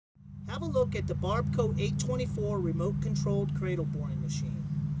have a look at the Barbco 824 remote-controlled cradle boring machine.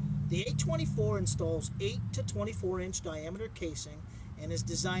 The 824 installs 8 to 24-inch diameter casing and is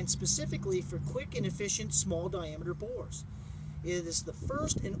designed specifically for quick and efficient small diameter bores. It is the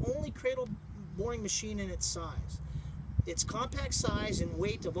first and only cradle boring machine in its size. Its compact size and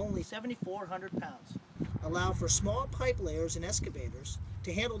weight of only 7,400 pounds allow for small pipe layers and excavators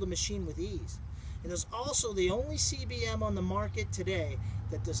to handle the machine with ease. It is also the only CBM on the market today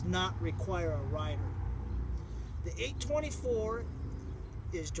that does not require a rider. The 824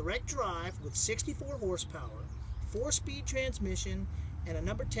 is direct drive with 64 horsepower, 4-speed transmission, and a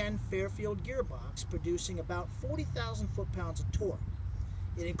number 10 Fairfield gearbox producing about 40,000 foot-pounds of torque.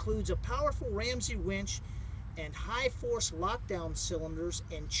 It includes a powerful Ramsey winch and high-force lockdown cylinders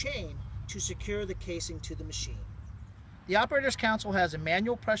and chain to secure the casing to the machine. The Operator's Console has a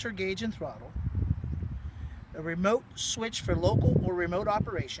manual pressure gauge and throttle, a remote switch for local or remote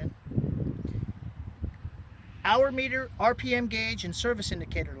operation, hour meter, RPM gauge, and service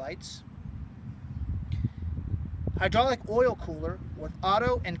indicator lights, hydraulic oil cooler with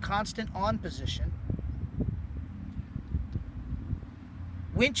auto and constant on position,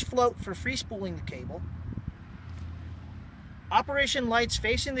 winch float for free spooling the cable, operation lights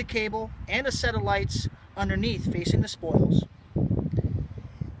facing the cable and a set of lights underneath facing the spoils,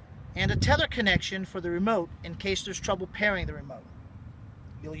 and a tether connection for the remote in case there's trouble pairing the remote.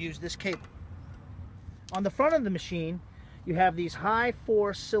 You'll use this cable. On the front of the machine, you have these high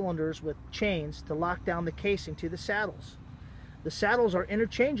force cylinders with chains to lock down the casing to the saddles. The saddles are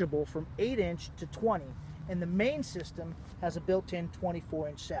interchangeable from 8-inch to 20, and the main system has a built-in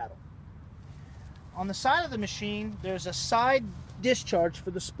 24-inch saddle. On the side of the machine, there's a side discharge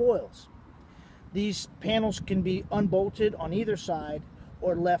for the spoils. These panels can be unbolted on either side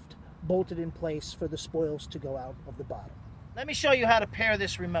or left bolted in place for the spoils to go out of the bottom. Let me show you how to pair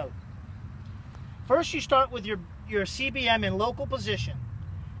this remote. First, you start with your CBM in local position.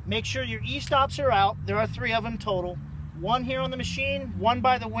 Make sure your E-stops are out. There are 3 of them total. 1 here on the machine, 1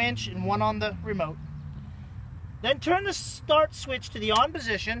 by the winch, and 1 on the remote. Then turn the start switch to the on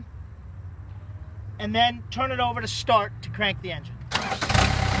position, and then turn it over to start to crank the engine.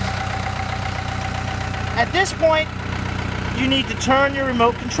 At this point, you need to turn your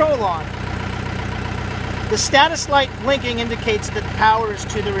remote control on. The status light blinking indicates that power is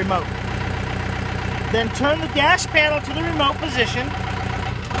to the remote. Then turn the dash panel to the remote position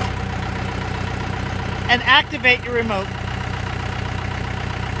and activate your remote.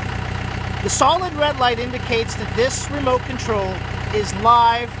 The solid red light indicates that this remote control is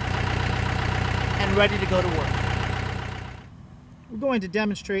live and ready to go to work. We're going to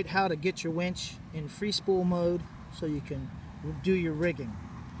demonstrate how to get your winch in free spool mode so you can do your rigging.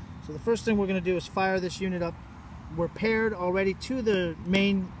 So the first thing we're going to do is fire this unit up. We're paired already to the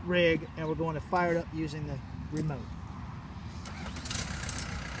main rig, and we're going to fire it up using the remote.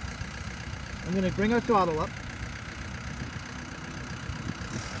 I'm going to bring our throttle up.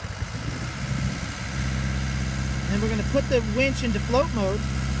 And we're going to put the winch into float mode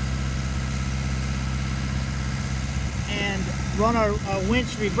and run our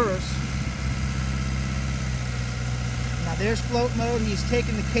winch reverse. Now there's float mode. He's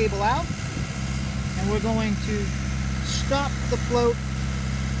taking the cable out, and we're going to stop the float.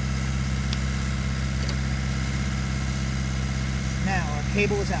 Now our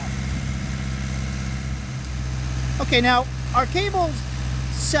cable is out. Okay, now our cable's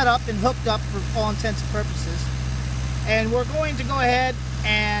set up and hooked up for all intents and purposes, and we're going to go ahead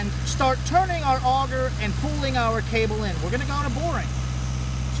and start turning our auger and pulling our cable in. We're going to go to boring.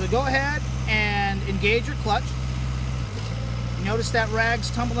 So go ahead and engage your clutch. You notice that rag's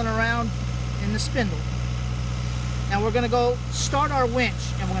tumbling around in the spindle. Now we're going to go start our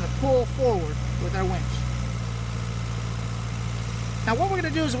winch, and we're going to pull forward with our winch. Now what we're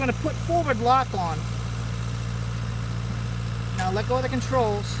going to do is we're going to put forward lock on. Now let go of the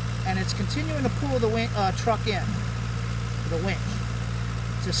controls, and it's continuing to pull the truck in, the winch.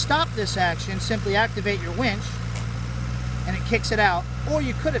 To stop this action, simply activate your winch, and it kicks it out, or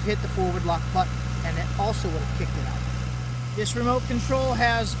you could have hit the forward lock button, and it also would have kicked it out. This remote control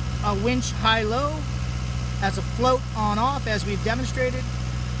has a winch high-low, has a float on-off as we've demonstrated.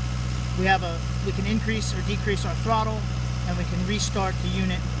 We can increase or decrease our throttle, and we can restart the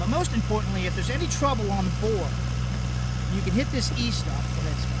unit. But most importantly, if there's any trouble on the bore, you can hit this E-stop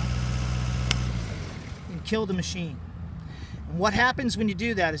and kill the machine. And what happens when you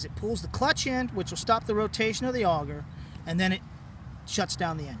do that is it pulls the clutch in, which will stop the rotation of the auger, and then it shuts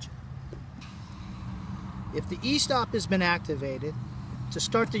down the engine. If the E-stop has been activated, to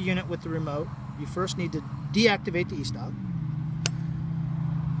start the unit with the remote, you first need to deactivate the E-stop.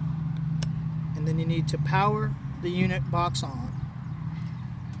 and then you need to power the unit box on.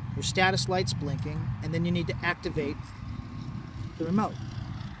 Your status light's blinking, and then you need to activate the remote,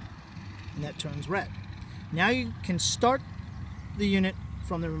 and that turns red. Now you can start the unit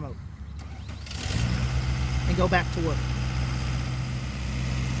from the remote and go back to work.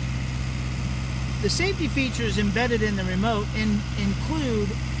 The safety features embedded in the remote include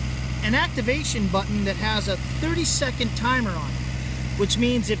an activation button that has a 30-second timer on it, which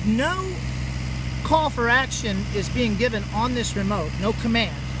means if no call for action is being given on this remote, no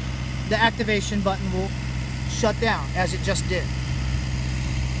command, the activation button will shut down, as it just did.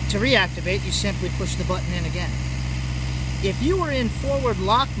 To reactivate, you simply push the button in again. If you were in forward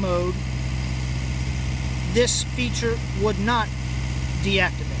lock mode, this feature would not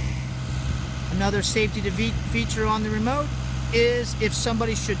deactivate. Another safety feature on the remote is if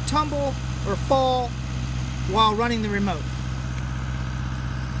somebody should tumble or fall while running the remote.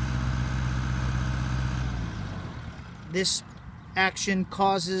 This action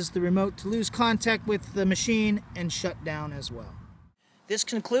causes the remote to lose contact with the machine and shut down as well. This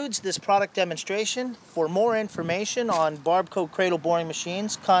concludes this product demonstration. For more information on Barbco Cradle Boring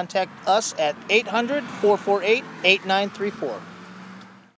Machines, contact us at 800-448-8934.